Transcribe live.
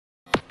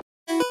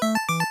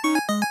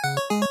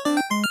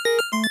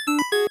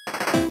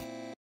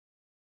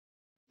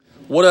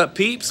What up,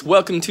 peeps?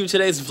 Welcome to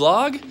today's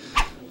vlog.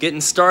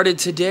 Getting started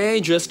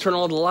today, just turn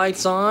all the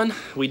lights on.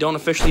 We don't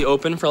officially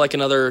open for like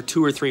another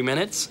 2 or 3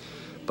 minutes,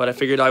 but I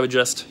figured I would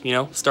just,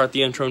 start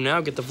the intro now,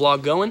 get the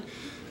vlog going.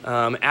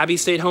 Abby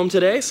stayed home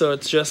today, so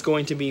it's just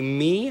going to be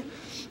me.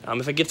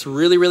 If it gets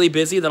really, really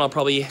busy, then I'll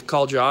probably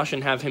call Josh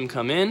and have him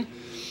come in.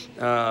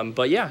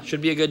 But yeah,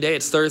 should be a good day.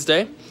 It's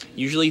Thursday.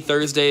 Usually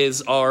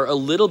Thursdays are a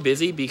little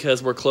busy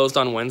because we're closed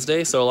on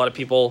Wednesday, so a lot of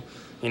people,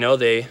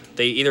 they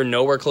either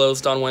know we're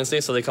closed on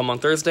Wednesday, so they come on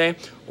Thursday,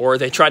 or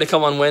they try to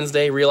come on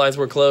Wednesday, realize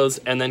we're closed,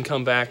 and then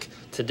come back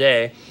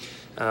today.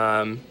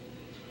 But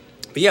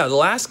yeah, the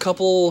last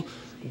couple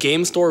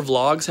game store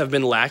vlogs have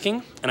been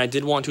lacking, and I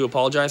did want to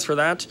apologize for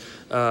that.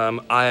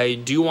 I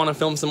do want to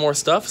film some more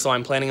stuff, so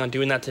I'm planning on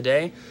doing that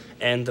today,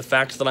 and the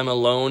fact that I'm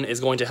alone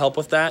is going to help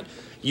with that.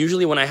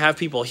 Usually when I have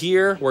people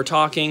here, we're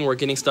talking, we're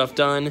getting stuff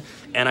done,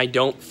 and I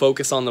don't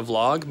focus on the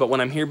vlog, but when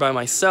I'm here by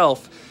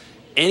myself,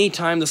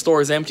 anytime the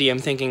store is empty, I'm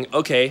thinking,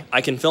 okay, I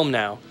can film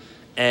now.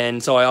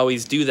 And so I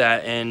always do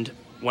that, and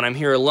when I'm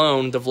here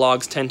alone, the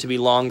vlogs tend to be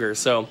longer.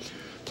 So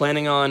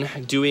planning on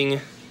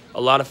doing a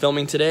lot of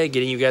filming today,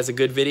 getting you guys a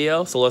good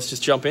video, so let's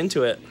just jump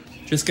into it.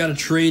 Just got a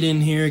trade in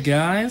here,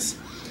 guys.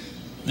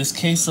 This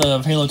case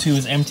of Halo 2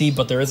 is empty,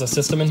 but there is a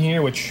system in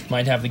here which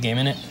might have the game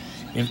in it.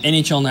 We have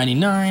NHL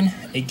 99,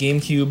 a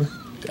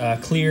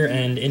GameCube clear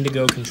and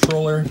indigo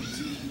controller,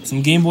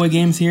 some Game Boy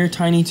games here,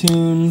 Tiny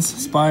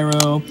Toons,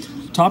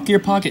 Spyro, Top Gear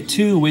Pocket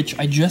 2, which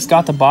I just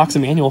got the box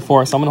and manual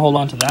for, so I'm going to hold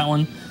on to that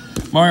one.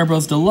 Mario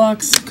Bros.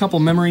 Deluxe, a couple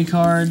memory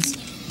cards,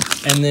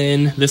 and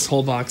then this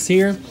whole box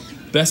here.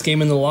 Best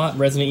game in the lot,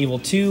 Resident Evil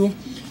 2.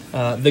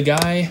 The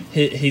guy,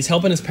 he's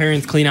helping his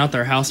parents clean out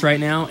their house right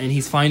now, and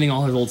he's finding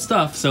all his old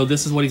stuff, so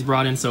this is what he's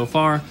brought in so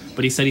far,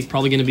 but he said he's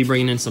probably going to be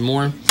bringing in some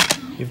more.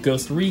 We have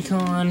Ghost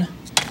Recon,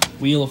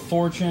 Wheel of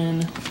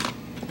Fortune.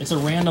 It's a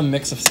random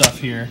mix of stuff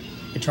here.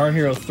 Guitar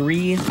Hero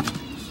 3,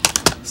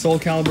 Soul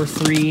Calibur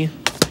 3,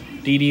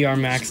 DDR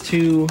Max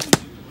 2,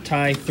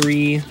 TIE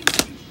 3,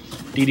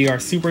 DDR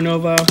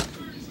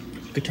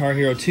Supernova, Guitar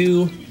Hero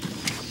 2,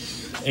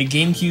 a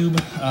GameCube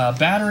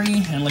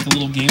battery, and like a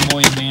little Game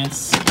Boy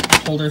Advance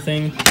holder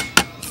thing.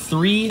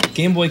 3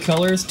 Game Boy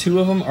Colors, 2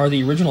 of them are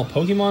the original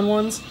Pokemon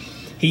ones.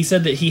 He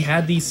said that he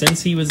had these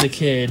since he was a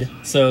kid,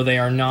 so they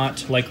are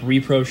not like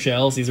repro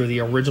shells. These are the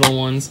original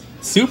ones.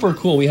 Super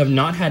cool. We have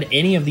not had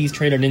any of these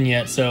traded in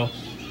yet, so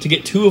to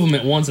get 2 of them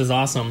at once is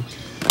awesome.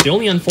 The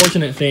only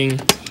unfortunate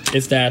thing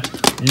is that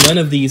none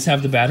of these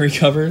have the battery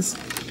covers.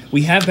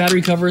 We have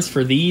battery covers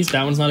for these.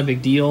 That one's not a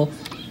big deal.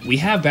 We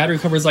have battery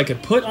covers I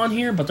could put on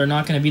here, but they're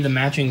not going to be the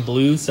matching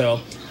blue,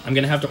 so I'm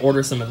going to have to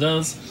order some of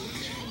those.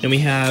 Then we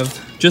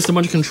have just a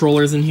bunch of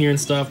controllers in here and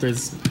stuff.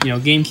 There's,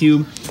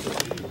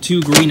 GameCube,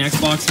 2 green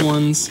Xbox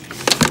ones,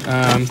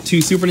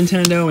 2 Super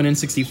Nintendo and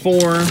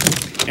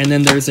N64, and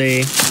then there's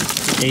a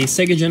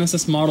Sega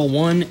Genesis Model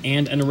 1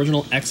 and an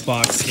original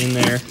Xbox in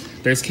there.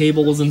 There's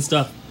cables and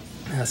stuff.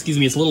 Excuse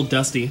me, it's a little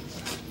dusty,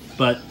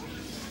 but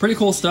pretty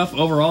cool stuff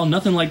overall.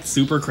 Nothing like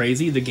super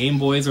crazy. The Game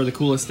Boys are the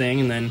coolest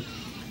thing, and then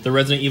the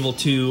Resident Evil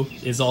 2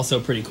 is also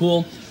pretty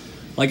cool.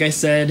 Like I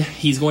said,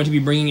 he's going to be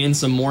bringing in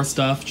some more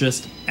stuff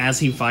just as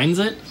he finds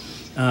it.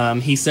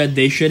 He said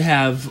they should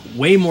have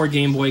way more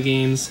Game Boy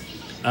games.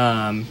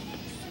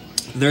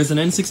 There's an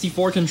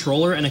N64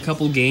 controller and a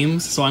couple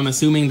games, so I'm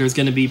assuming there's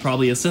going to be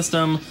probably a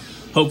system,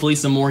 hopefully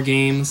some more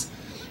games.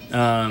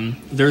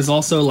 There's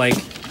also like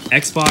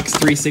Xbox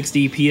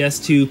 360,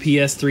 PS2,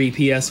 PS3,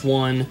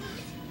 PS1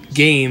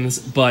 games,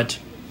 but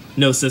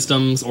no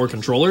systems or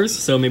controllers,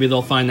 so maybe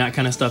they'll find that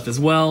kind of stuff as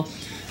well.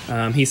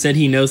 He said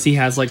he knows he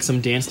has like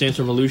some Dance Dance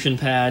Revolution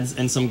pads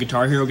and some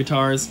Guitar Hero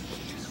guitars.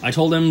 I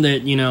told him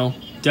that,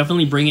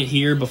 definitely bring it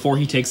here before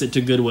he takes it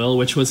to Goodwill,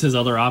 which was his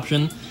other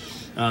option.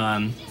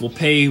 We'll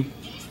pay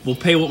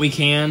what we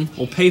can.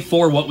 We'll pay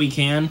for what we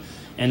can,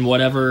 and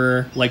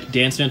whatever like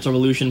Dance Dance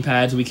Revolution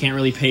pads we can't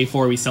really pay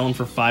for, we sell them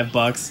for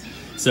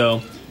 $5.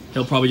 So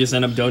he'll probably just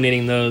end up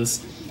donating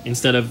those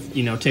instead of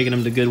taking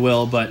them to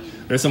Goodwill. But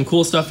there's some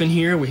cool stuff in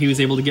here where he was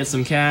able to get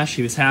some cash.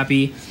 He was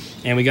happy,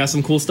 and we got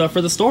some cool stuff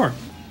for the store.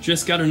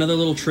 Just got another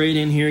little trade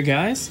in here,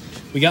 guys.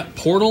 We got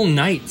Portal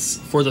Knights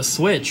for the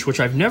Switch,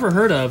 which I've never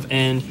heard of,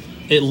 and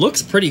it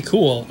looks pretty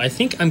cool. I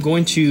think I'm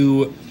going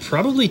to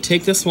probably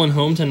take this one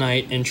home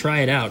tonight and try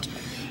it out.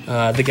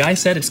 The guy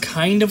said it's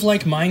kind of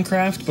like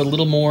Minecraft, but a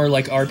little more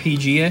like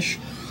RPG-ish,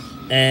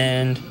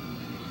 and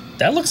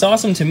that looks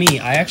awesome to me.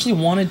 I actually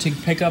wanted to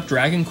pick up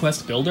Dragon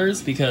Quest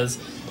Builders because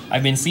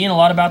I've been seeing a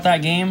lot about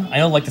that game. I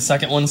know like the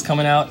second one's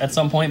coming out at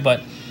some point,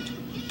 but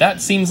that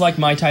seems like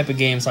my type of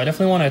game, so I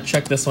definitely want to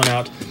check this one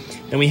out.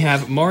 Then we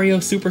have Mario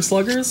Super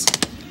Sluggers,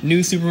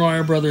 New Super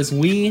Mario Bros.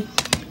 Wii,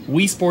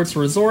 Wii Sports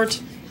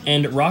Resort,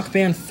 and Rock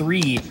Band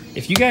 3.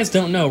 If you guys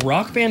don't know,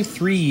 Rock Band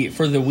 3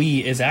 for the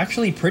Wii is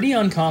actually pretty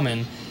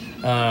uncommon.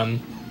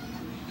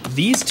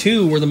 These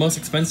 2 were the most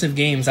expensive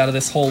games out of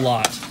this whole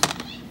lot.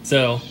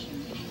 So,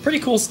 pretty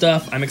cool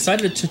stuff. I'm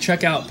excited to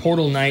check out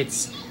Portal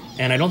Knights.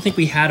 And I don't think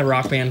we had a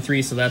Rock Band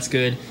 3, so that's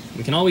good.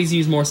 We can always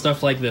use more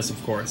stuff like this,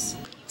 of course.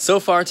 So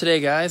far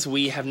today, guys,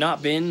 we have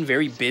not been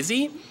very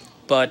busy,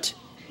 but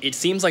it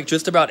seems like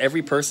just about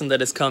every person that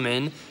has come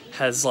in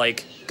has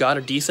like got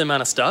a decent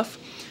amount of stuff.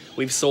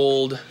 We've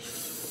sold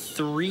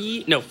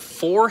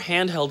 4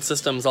 handheld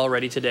systems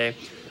already today.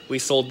 We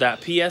sold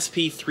that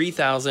PSP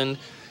 3000.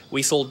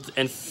 We sold,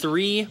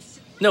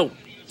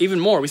 even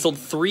more. We sold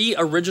 3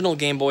 original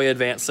Game Boy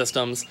Advance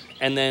systems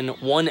and then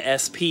 1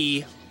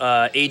 SP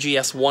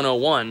AGS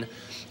 101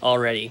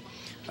 already.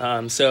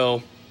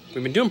 So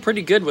we've been doing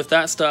pretty good with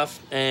that stuff,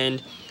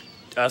 and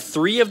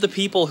 3 of the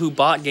people who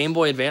bought Game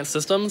Boy Advance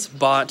systems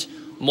bought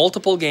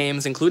multiple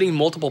games, including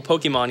multiple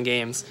Pokemon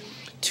games,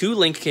 2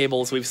 link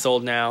cables we've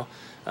sold now,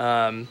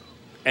 and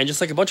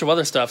just like a bunch of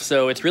other stuff,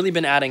 so it's really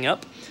been adding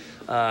up.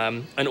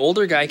 An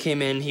older guy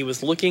came in, he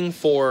was looking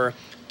for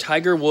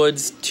Tiger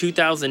Woods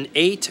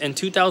 2008 and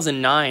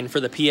 2009 for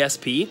the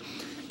PSP,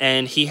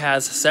 and he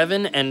has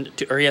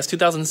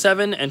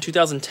 2007 and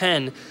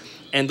 2010,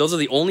 and those are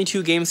the only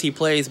 2 games he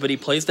plays, but he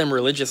plays them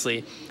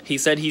religiously. He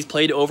said he's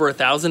played over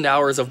 1,000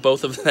 hours of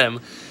both of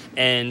them,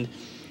 and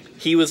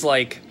he was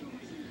like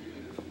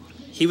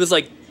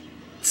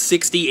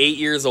 68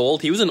 years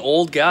old. He was an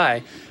old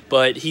guy,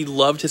 but he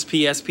loved his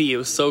PSP. It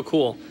was so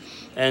cool.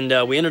 And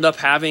we ended up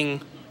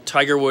having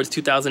Tiger Woods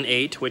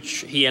 2008,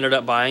 which he ended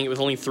up buying. It was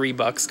only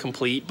 $3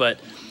 complete, but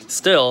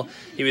still,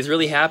 he was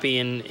really happy,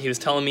 and he was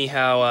telling me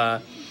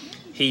how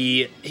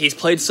he's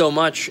played so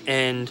much,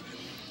 and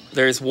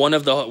there's one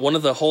of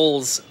the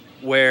holes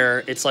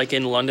where it's like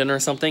in London or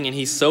something, and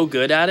he's so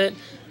good at it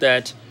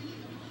that,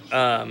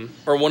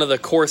 or one of the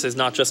courses,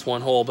 not just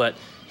one hole, but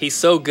he's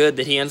so good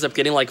that he ends up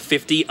getting like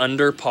 50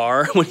 under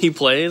par when he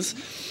plays,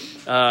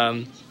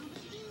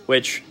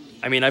 which,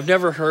 I mean, I've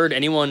never heard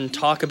anyone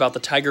talk about the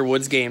Tiger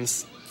Woods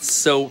games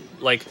so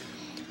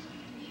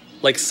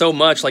so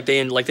much, like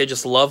they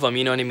just love them,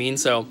 you know what I mean?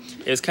 So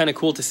it was kind of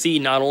cool to see.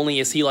 Not only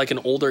is he like an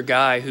older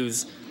guy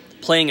who's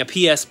playing a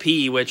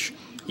PSP, which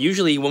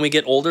usually when we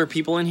get older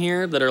people in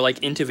here that are like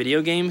into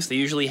video games, they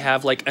usually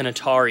have like an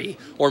Atari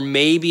or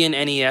maybe an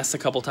NES a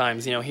couple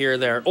times, you know, here or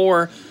there,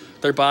 or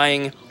they're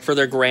buying for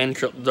their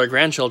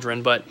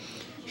grandchildren, but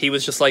he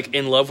was just like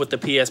in love with the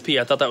PSP.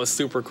 I thought that was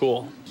super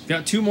cool.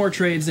 Got 2 more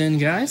trades in,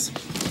 guys.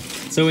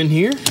 So in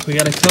here, we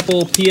got a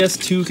couple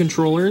PS2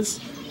 controllers.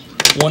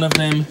 One of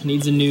them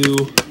needs a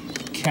new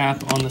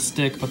cap on the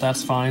stick, but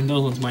that's fine.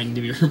 Those ones might need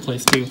to be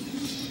replaced too.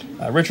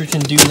 Richard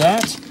can do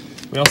that.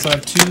 We also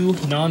have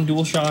 2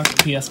 non-DualShock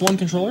PS1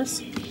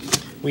 controllers.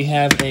 We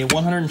have a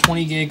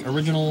 120 gig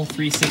original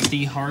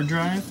 360 hard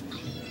drive,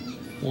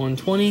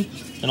 120,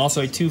 and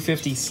also a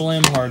 250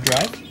 slim hard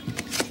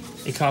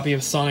drive. A copy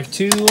of Sonic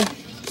 2,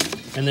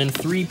 and then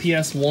 3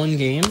 PS1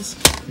 games.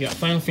 We got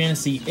Final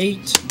Fantasy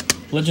VIII,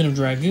 Legend of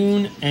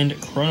Dragoon, and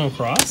Chrono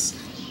Cross.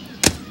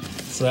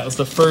 So that was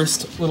the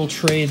first little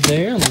trade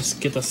there. Let's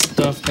get the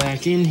stuff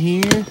back in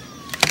here.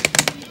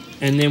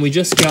 And then we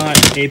just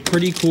got a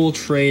pretty cool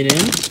trade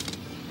in.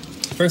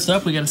 First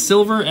up, we got a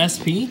silver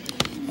SP.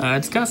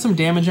 It's got some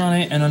damage on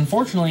it, and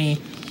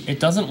unfortunately, it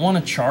doesn't want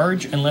to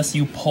charge unless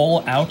you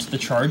pull out the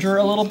charger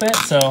a little bit,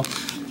 so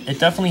it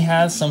definitely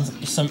has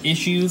some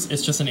issues.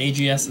 It's just an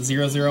AGS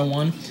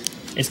 001.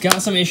 It's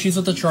got some issues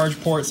with the charge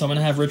port, so I'm going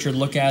to have Richard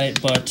look at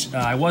it, but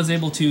I was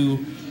able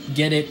to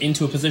get it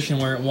into a position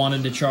where it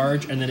wanted to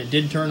charge, and then it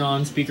did turn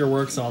on, speaker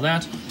works, all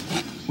that.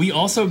 We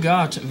also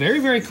got, very,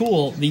 very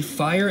cool, the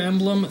Fire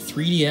Emblem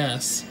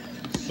 3DS,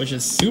 which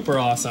is super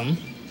awesome.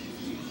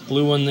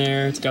 Blue one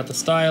there, it's got the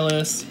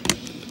stylus.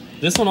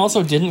 This one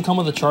also didn't come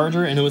with a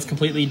charger, and it was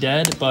completely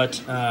dead, but,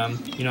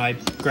 you know, I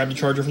grabbed a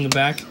charger from the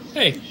back.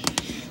 Hey,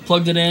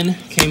 plugged it in,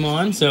 came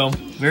on, so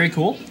very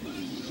cool.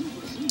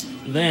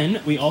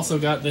 Then we also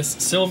got this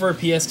silver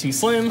PS2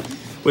 Slim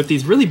with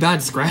these really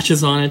bad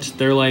scratches on it.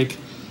 They're like,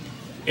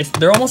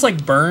 they're almost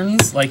like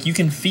burns. Like you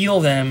can feel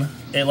them.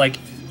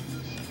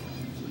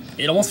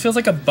 It almost feels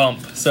like a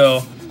bump. So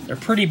they're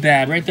pretty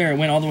bad. Right there, it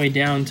went all the way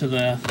down to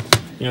the,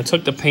 you know,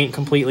 took the paint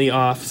completely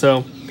off.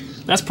 So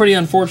that's pretty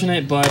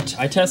unfortunate, but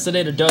I tested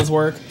it. It does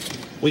work.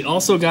 We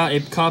also got a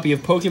copy of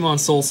Pokemon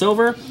Soul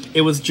Silver.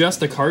 It was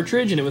just a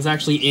cartridge, and it was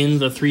actually in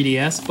the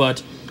 3DS,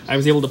 but I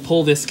was able to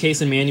pull this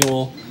case and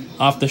manual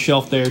off the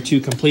shelf there to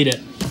complete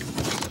it.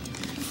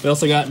 We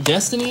also got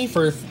Destiny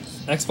for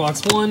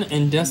Xbox One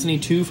and Destiny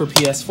 2 for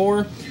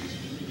PS4.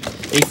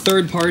 A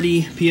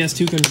third-party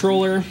PS2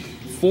 controller.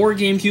 4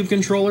 GameCube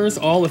controllers,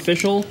 all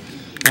official.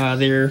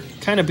 They're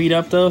kind of beat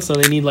up though, so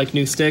they need like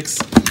new sticks.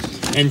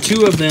 And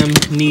 2 of them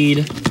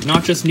need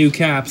not just new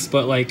caps,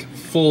 but like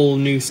full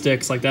new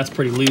sticks. Like that's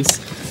pretty loose.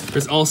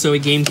 There's also a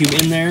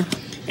GameCube in there,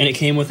 and it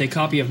came with a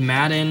copy of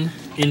Madden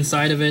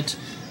inside of it.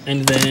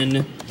 And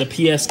then the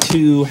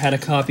PS2 had a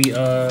copy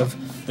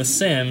of The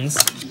Sims.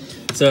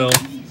 So,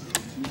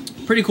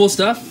 pretty cool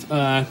stuff.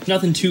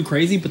 Nothing too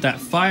crazy, but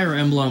that Fire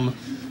Emblem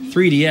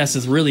 3DS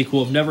is really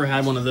cool. I've never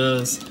had one of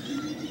those.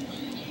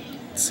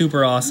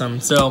 Super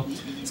awesome. So,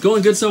 it's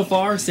going good so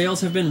far.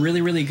 Sales have been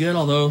really, really good,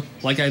 although,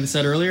 like I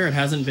said earlier, it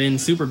hasn't been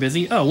super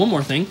busy. Oh, one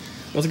more thing.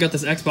 I also got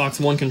this Xbox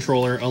One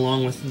controller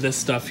along with this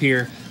stuff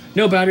here.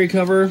 No battery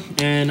cover,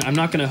 and I'm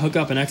not going to hook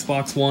up an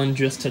Xbox One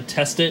just to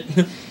test it,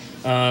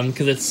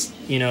 because it's,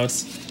 you know,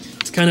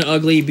 it's kind of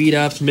ugly, beat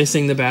up,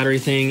 missing the battery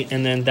thing,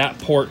 and then that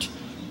port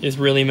is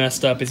really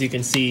messed up, as you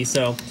can see.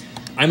 So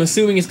I'm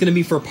assuming it's going to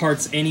be for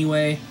parts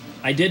anyway.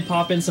 I did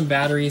pop in some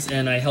batteries,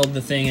 and I held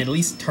the thing at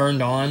least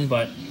turned on,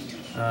 but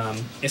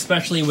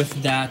especially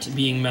with that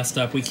being messed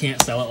up, we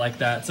can't sell it like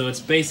that. So it's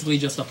basically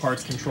just a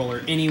parts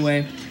controller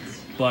anyway.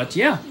 But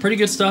yeah, pretty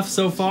good stuff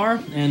so far,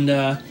 and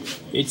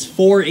it's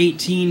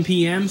 4:18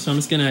 p.m., so I'm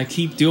just gonna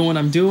keep doing what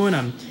I'm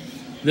doing.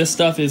 This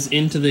stuff is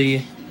in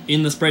the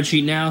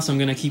spreadsheet now, so I'm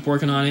gonna keep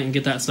working on it and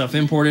get that stuff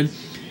imported.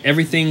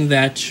 Everything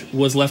that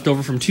was left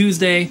over from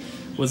Tuesday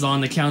was on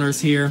the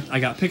counters here.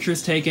 I got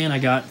pictures taken, I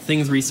got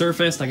things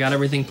resurfaced, I got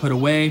everything put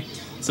away,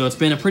 so it's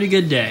been a pretty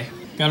good day.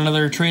 Got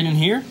another trade in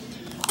here.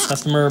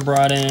 Customer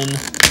brought in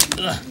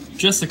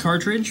just the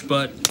cartridge,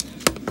 but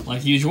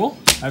like usual,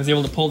 I was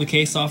able to pull the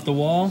case off the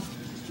wall.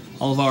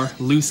 All of our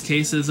loose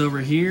cases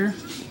over here.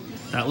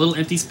 That little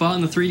empty spot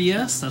in the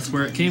 3DS, that's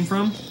where it came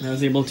from, and I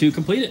was able to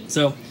complete it.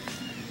 So,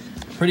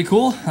 pretty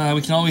cool.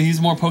 We can always use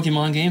more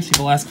Pokemon games.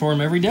 People ask for them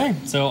every day,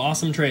 so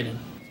awesome trade-in.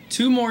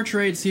 2 more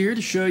trades here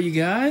to show you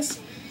guys.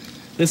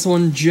 This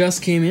one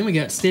just came in. We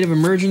got State of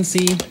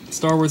Emergency,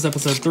 Star Wars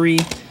Episode 3,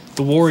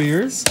 The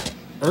Warriors,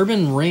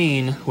 Urban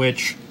Reign,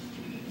 which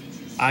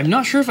I'm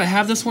not sure if I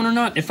have this one or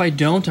not. If I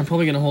don't, I'm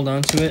probably going to hold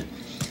on to it.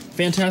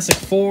 Fantastic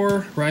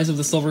Four, Rise of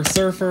the Silver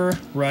Surfer,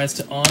 Rise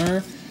to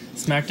Honor,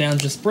 SmackDown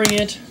Just Bring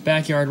It,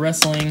 Backyard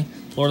Wrestling,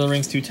 Lord of the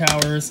Rings 2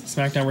 Towers,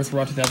 SmackDown vs.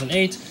 Raw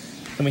 2008.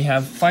 Then we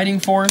have Fighting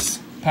Force,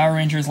 Power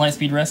Rangers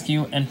Lightspeed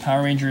Rescue, and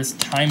Power Rangers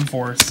Time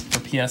Force for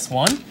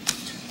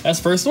PS1. That's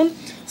first one.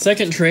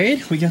 Second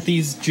trade, we got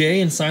these Jay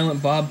and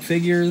Silent Bob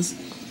figures,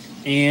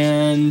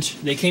 and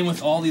they came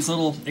with all these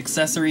little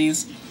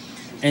accessories.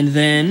 And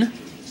then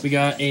we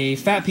got a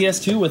fat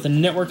PS2 with a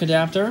network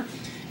adapter.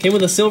 Came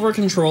with a silver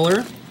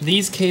controller,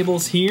 these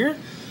cables here,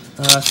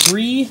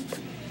 3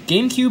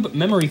 GameCube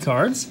memory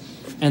cards,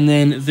 and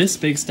then this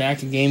big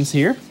stack of games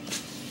here.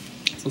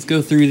 So let's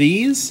go through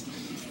these.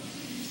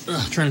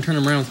 Trying to turn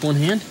them around with one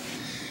hand.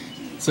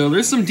 So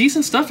there's some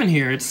decent stuff in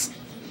here.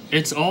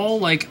 It's all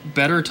like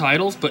better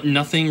titles, but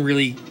nothing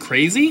really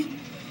crazy.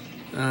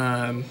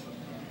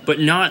 But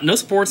no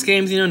sports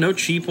games, you know, no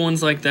cheap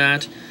ones like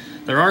that.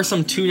 There are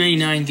some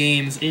 $2.99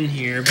 games in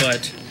here,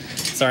 but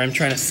sorry, I'm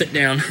trying to sit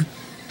down.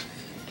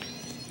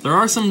 There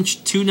are some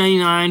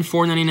 $2.99,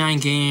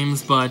 $4.99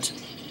 games, but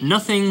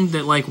nothing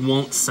that like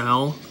won't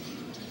sell.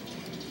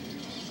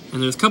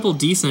 And there's a couple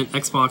decent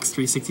Xbox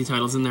 360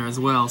 titles in there as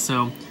well,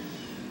 so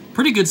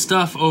pretty good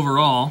stuff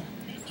overall.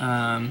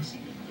 Yeah,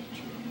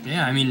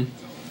 I mean,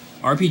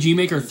 RPG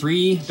Maker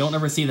 3, don't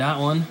ever see that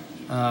one.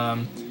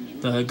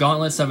 The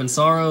Gauntlet 7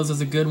 Sorrows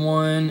is a good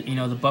one. You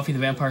know, the Buffy the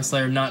Vampire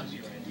Slayer, not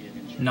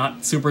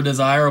super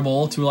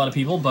desirable to a lot of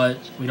people, but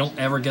we don't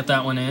ever get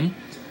that one in.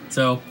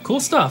 So,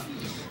 cool stuff.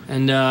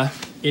 And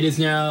it is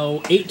now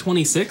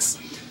 8:26.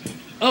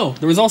 Oh,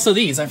 there was also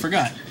these, I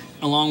forgot,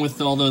 along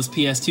with all those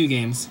PS2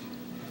 games.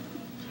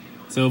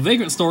 So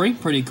Vagrant Story,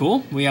 pretty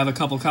cool. We have a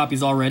couple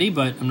copies already,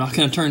 but I'm not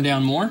going to turn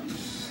down more.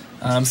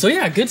 So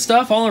yeah, good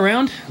stuff all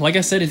around. Like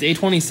I said, it's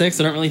 8:26.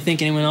 I don't really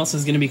think anyone else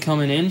is going to be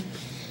coming in.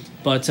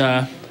 But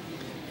yeah,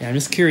 I'm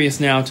just curious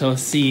now to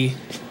see.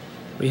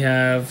 We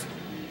have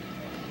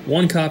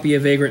 1 copy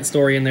of Vagrant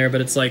Story in there,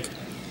 but it's like,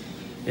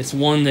 it's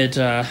one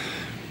that...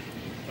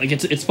 like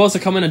it's supposed to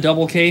come in a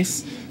double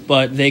case,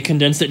 but they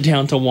condensed it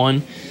down to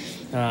 1.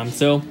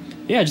 So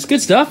yeah, just good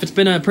stuff. It's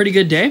been a pretty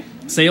good day.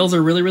 Sales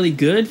are really, really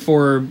good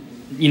for,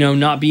 you know,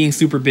 not being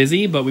super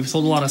busy, but we've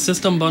sold a lot of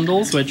system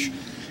bundles, which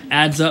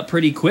adds up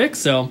pretty quick.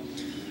 So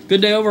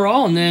good day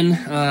overall. And then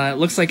it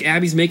looks like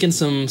Abby's making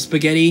some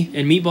spaghetti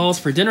and meatballs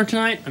for dinner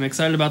tonight. I'm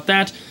excited about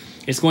that.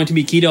 It's going to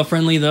be keto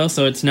friendly though,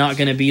 so it's not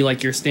going to be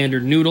like your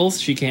standard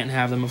noodles. She can't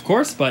have them, of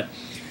course, but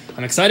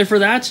I'm excited for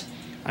that.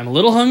 I'm a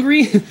little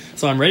hungry,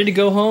 so I'm ready to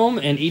go home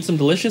and eat some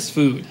delicious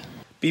food.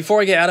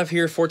 Before I get out of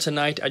here for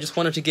tonight, I just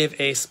wanted to give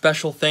a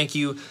special thank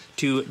you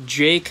to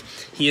Jake.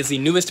 He is the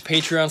newest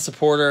Patreon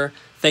supporter.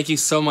 Thank you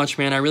so much,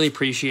 man. I really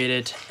appreciate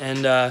it.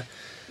 And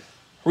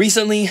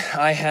recently,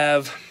 I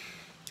have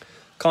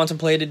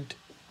contemplated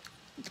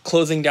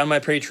closing down my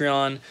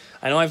Patreon.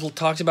 I know I've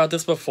talked about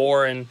this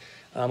before, and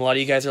a lot of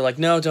you guys are like,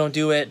 no, don't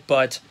do it.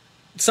 But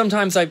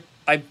sometimes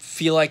I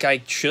feel like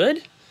I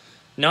should.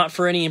 Not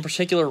for any in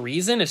particular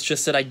reason, it's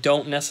just that I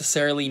don't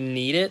necessarily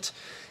need it,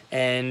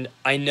 and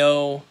I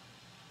know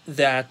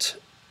that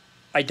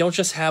I don't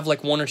just have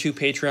like 1 or 2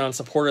 Patreon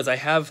supporters, I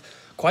have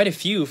quite a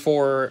few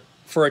for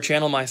a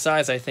channel my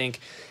size, I think,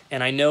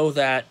 and I know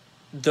that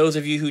those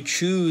of you who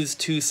choose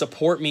to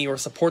support me or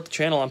support the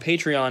channel on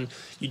Patreon,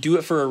 you do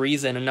it for a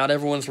reason, and not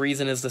everyone's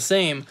reason is the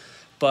same,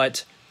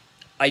 but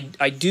I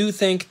do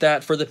think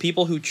that for the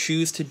people who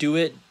choose to do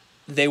it,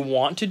 they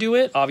want to do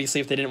it.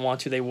 Obviously, if they didn't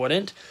want to, they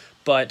wouldn't,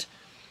 but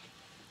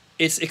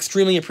it's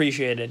extremely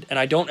appreciated, and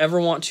I don't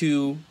ever want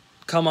to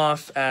come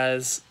off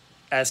as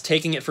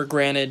taking it for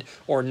granted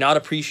or not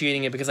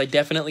appreciating it, because I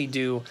definitely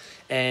do,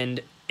 and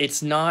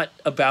it's not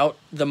about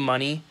the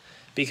money,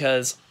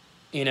 because,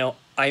 you know,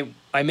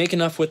 I make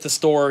enough with the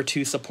store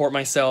to support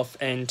myself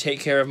and take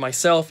care of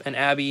myself and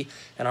Abby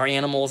and our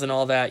animals and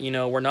all that. You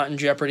know, we're not in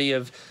jeopardy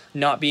of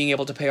not being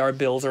able to pay our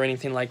bills or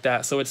anything like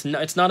that. So it's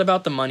not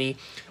about the money.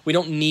 We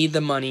don't need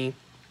the money.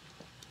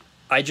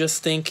 I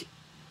just think,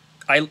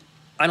 I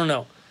don't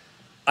know.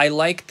 I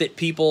like that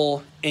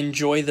people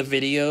enjoy the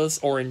videos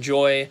or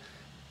enjoy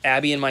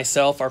Abby and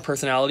myself, our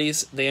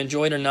personalities. They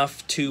enjoy it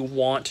enough to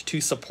want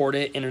to support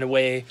it in a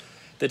way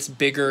that's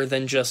bigger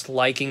than just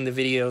liking the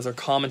videos or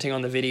commenting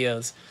on the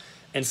videos.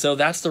 And so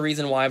that's the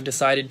reason why I've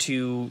decided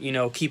to, you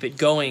know, keep it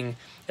going,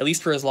 at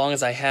least for as long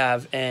as I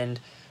have. And,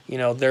 you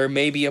know, there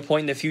may be a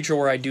point in the future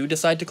where I do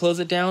decide to close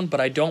it down, but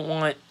I don't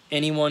want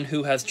anyone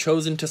who has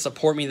chosen to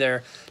support me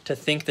there to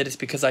think that it's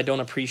because I don't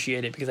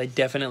appreciate it, because I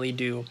definitely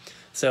do.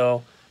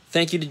 So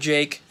thank you to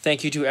Jake.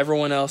 Thank you to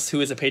everyone else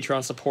who is a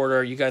Patreon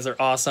supporter. You guys are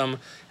awesome,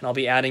 and I'll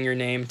be adding your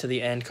name to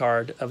the end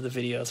card of the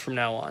videos from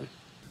now on.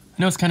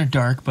 I know it's kind of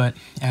dark, but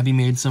Abby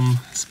made some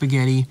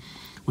spaghetti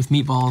with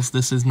meatballs.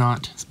 This is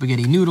not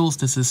spaghetti noodles,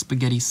 this is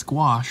spaghetti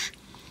squash.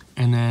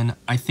 And then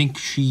I think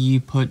she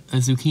put a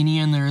zucchini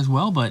in there as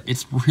well, but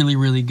it's really,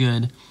 really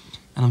good.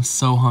 And I'm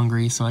so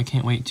hungry, so I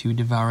can't wait to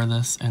devour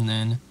this and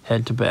then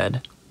head to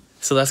bed.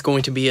 So that's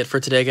going to be it for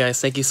today, guys.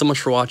 Thank you so much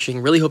for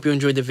watching. Really hope you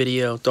enjoyed the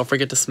video. Don't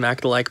forget to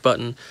smack the like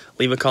button,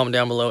 leave a comment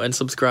down below, and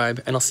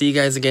subscribe. And I'll see you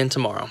guys again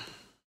tomorrow.